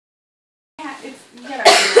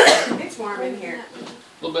It's warm in here.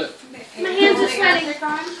 A little bit. My hands are sweating.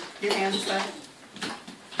 Your hands are sweating.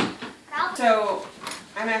 So,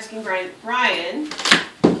 I'm asking Brian. Brian,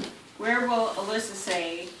 where will Alyssa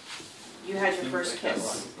say you had your first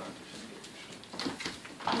kiss?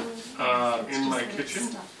 In my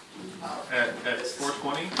kitchen at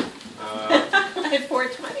 420. At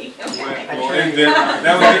 420. Okay. Well, and then,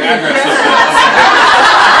 that was the address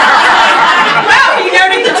Wow, you know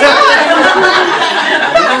the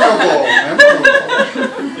of the.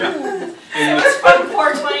 Yeah. It was from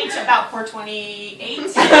 420 to about 428.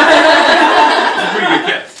 It's a pretty good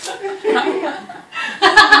kiss.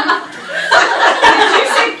 Did you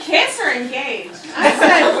say kiss or engage? I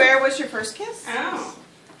said, where was your first kiss? Oh.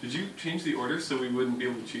 Did you change the order so we wouldn't be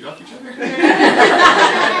able to cheat off each other?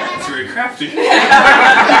 It's very crafty.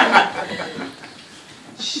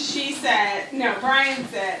 She said, no, Brian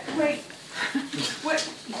said, wait, what?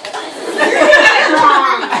 You're getting it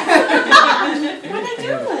wrong. What are they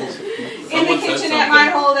doing? In the kitchen at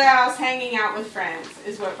my old house, hanging out with friends,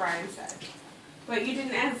 is what Brian said. But you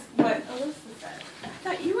didn't ask what Alyssa said. I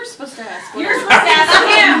thought you were supposed to ask. You're supposed to ask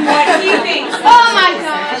him what he thinks. Oh my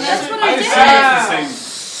God, that's what I did. It's the same.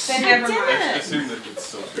 Then never mind. I assume that it's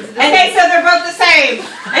still true. Okay, so they're both the same.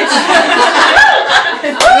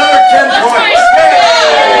 Another 10 points.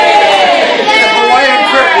 Yay! The Hawaiian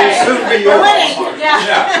trip will soon be yours.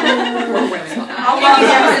 How long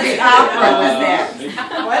after the opera was there?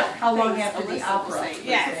 What? How long after the opera?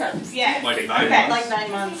 Yes. Like 9 months. Like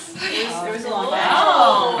 9 months. It was a long time.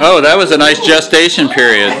 Oh, that was a nice gestation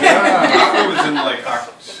period. Yeah, it was in like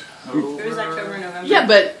October. It was October, November. Yeah,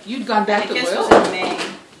 but you'd gone back to I guess it Will. was in May.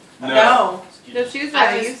 No. No, she was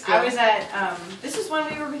I was at, this is when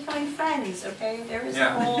we were becoming friends, okay? There was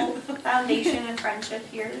a whole foundation and friendship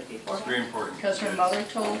here before. It's very important. Because her mother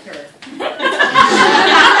told her.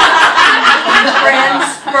 Friends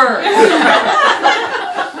first.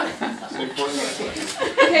 It's important.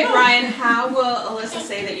 Okay, Brian, how will Alyssa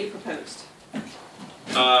say that you proposed?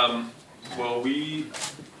 Well, we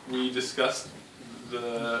discussed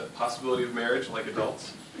the possibility of marriage like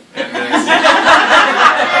adults. And then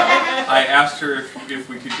I asked her if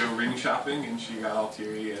we could go ring shopping, and she got all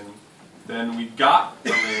teary, and then we got a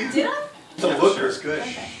ring. Did I? The look was good.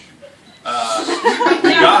 We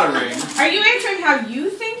got a ring. Are you answering how you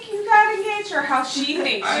think you got engaged or how she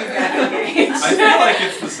thinks you got engaged? I feel like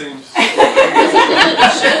it's the same. I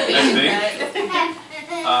think.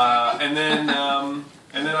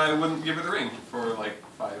 And then I wouldn't give her the ring for like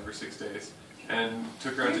 5 or 6 days, and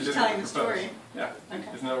took her out to dinner. Telling the story. Yeah. Okay.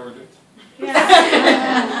 Isn't that what we're doing?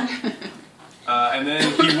 Yeah. And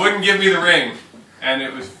then he wouldn't give me the ring, and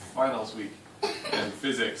it was finals week and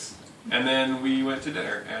physics. And then we went to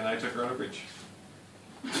dinner, and I took her on a bridge.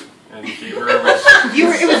 And gave her a ring.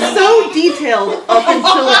 It was so detailed up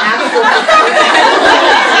until after.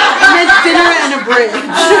 And then dinner and a bridge.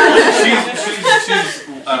 She's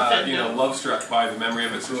love struck by the memory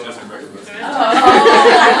of it, so she doesn't remember it. That's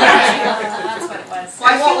what it was.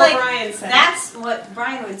 Well, I feel like Brian said. that's what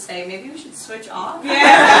Brian would say. Maybe we should switch off.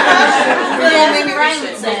 Yeah. Maybe Brian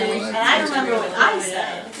would say. And I remember what I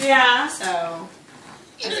said. Yeah. So.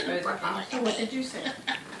 What did you say?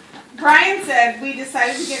 Brian said, we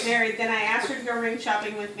decided to get married, then I asked her to go ring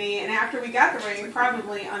shopping with me, and after we got the ring,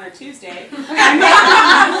 probably on a Tuesday, I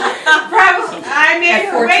made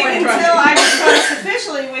her wait until I proposed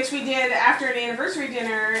officially, which we did after an anniversary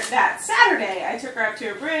dinner that Saturday. I took her up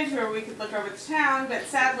to a bridge where we could look over the town, but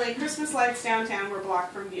sadly, Christmas lights downtown were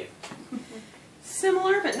blocked from view.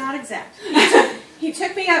 Similar, but not exact. He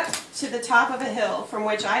took me up to the top of a hill from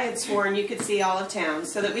which I had sworn you could see all of town,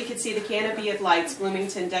 so that we could see the canopy of lights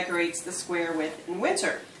Bloomington decorates the square with in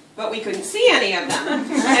winter. But we couldn't see any of them,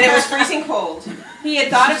 and it was freezing cold. He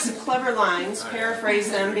had thought of some clever lines,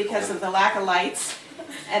 paraphrased them because of the lack of lights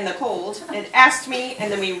and the cold, and asked me,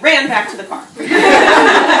 and then we ran back to the car.